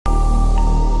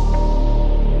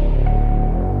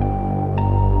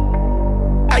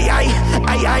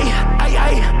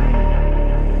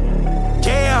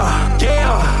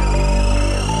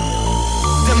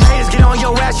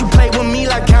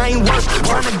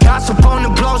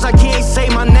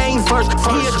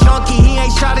first. He a junkie, he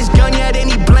ain't shot his gun yet and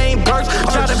he blame Burst.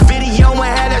 Shot a video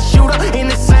and had that shooter in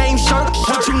the same shirt.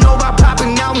 What you know about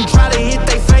popping out and try to hit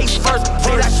they face first?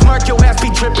 Say that smart, your ass be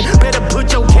tripping, better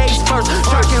put your case first.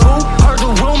 Sharking who? Heard the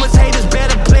rumors, haters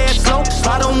better play it slow.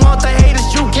 I don't want the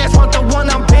haters, you cats want the one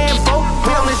I'm paying for.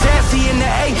 Put on his ass, he in the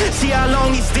A, see how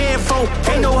long he's staying for.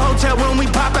 Ain't no hotel room, we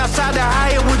pop outside the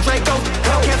higher with Draco.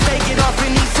 Can't take it off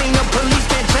and he seen the police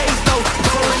can't chase though.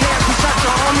 Rolling ass, we shot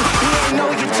your homie, he ain't know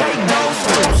you take those.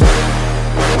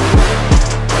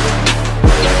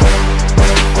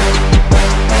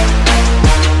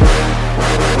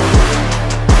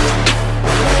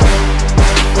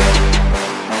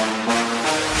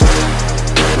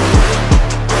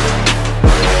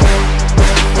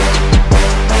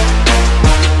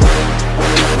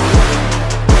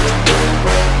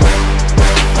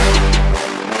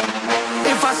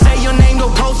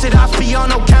 I be on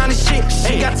no kind of shit.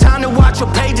 Ain't got time to watch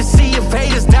your page to see if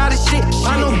haters die to shit.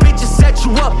 I know bitches set you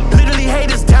up, literally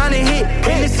haters down to hit.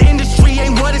 In this industry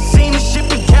ain't what it seems, this shit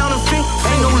be counterfeit.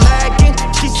 Ain't no lagging,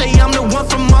 she say I'm the one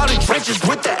from all the trenches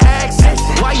with the accent.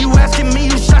 Why you asking me,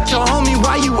 you shot your homie,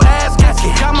 why you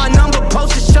asking? Got my number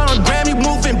posted, shot on gram, you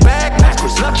moving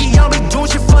backwards. Lucky I don't be doing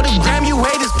shit for the gram, you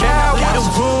haters cowards. The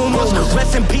rumors,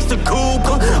 rest in peace to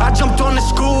Cooper. I jumped on the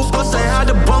school bus and had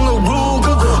to bung a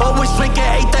Ruger. Always drinking,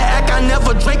 ate the act, I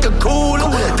never drink a cooler.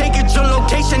 They get your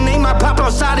location, they might pop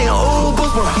outside in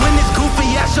Ubers. When this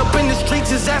goofy ass up in the streets,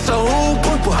 his ass a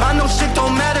hooper. I know shit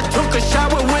don't matter, took a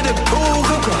shower with a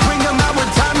cougar. Bring him out with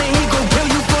time and he gon' kill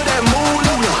you for that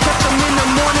moolah. Catch him in the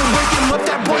morning, wake him up,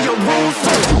 that boy a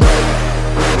roofer.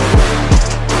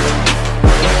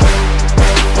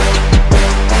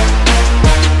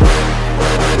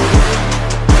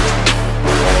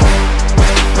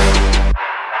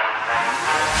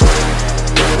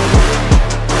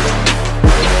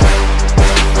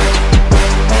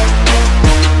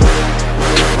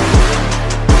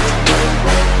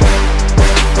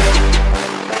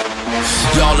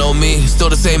 Still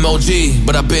the same OG,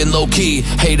 but I've been low-key.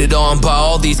 Hated on by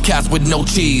all these cats with no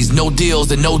cheese. No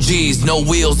deals and no G's, no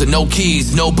wheels and no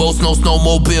keys. No boats, no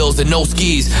snowmobiles and no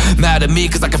skis. Mad at me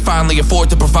cause I can finally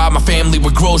afford to provide my family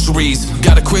with groceries.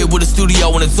 Got a crib with a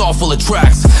studio and it's all full of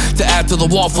tracks to add to the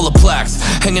wall full of plaques.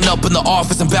 Hanging up in the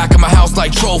office and back of my house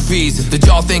like trophies. Did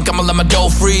y'all think I'ma let my dough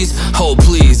freeze? Oh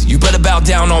please, you better bow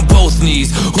down on both knees.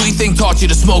 Who you think taught you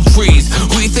to smoke trees?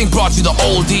 Who you think brought you the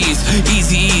oldies?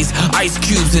 Easy-E's, Ice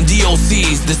Cubes and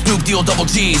DOC's. The Snoop Deal double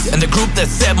G's. And the group that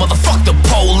said motherfuck the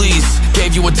police.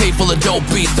 Gave you a tape full of dope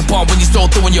beats to pump when you stole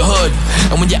through in your hood.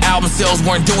 And when your album sales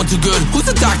weren't doing too good, who's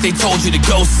the doc they told you to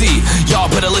go see?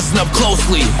 Y'all better listen up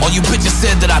closely. All you bitches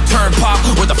said that I turned pop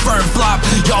or the firm flop.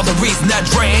 Y'all the reason that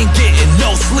Dre ain't getting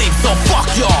no sleep. So fuck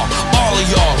y'all, all of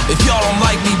y'all. If y'all don't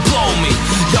like me, blow me.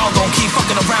 Y'all gon' keep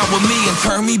fucking around with me and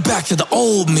turn me back to the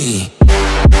old me.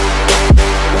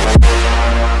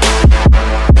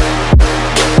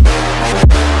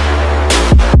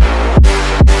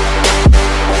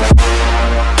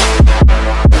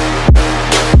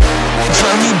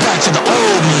 Turn me back to the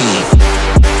old me.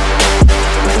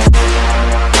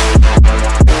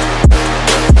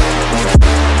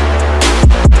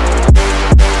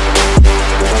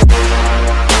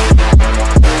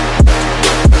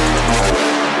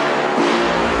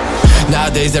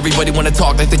 Nowadays everybody wanna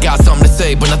talk like they got something to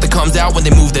say, but nothing comes out when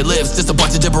they move their lips. Just a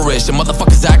bunch of gibberish and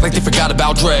motherfuckers act like they forgot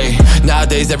about Dre.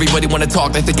 Nowadays everybody wanna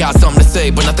talk like they got something to say,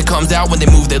 but nothing comes out when they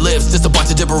move their lips. Just a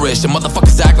bunch of gibberish and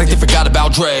motherfuckers act like they forgot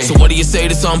about Dre. So what do you say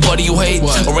to somebody you hate?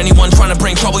 What? Or anyone trying to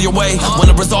bring trouble your way?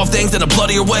 Wanna resolve things in a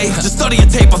bloodier way? Just study a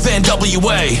tape of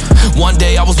NWA. One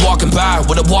day I was walking by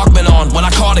with a Walkman on when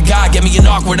I caught a guy, gave me an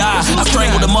awkward eye. I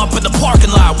strangled him up in the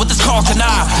parking lot with this Carlton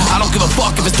eye. I don't give a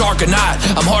fuck if it's dark or not.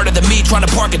 I'm harder than me trying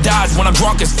to park a Dodge when I'm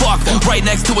drunk as fuck, right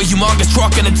next to a humongous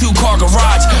truck in a 2-car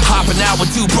garage. Hopping out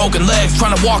with 2 broken legs,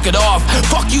 trying to walk it off.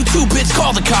 Fuck you too, bitch,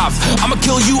 call the cops. I'ma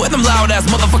kill you and them loud ass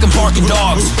motherfucking barking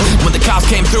dogs. When the cops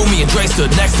came through, me and Dre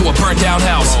stood next to a burnt down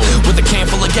house with a can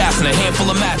full of gas and a handful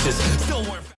of matches.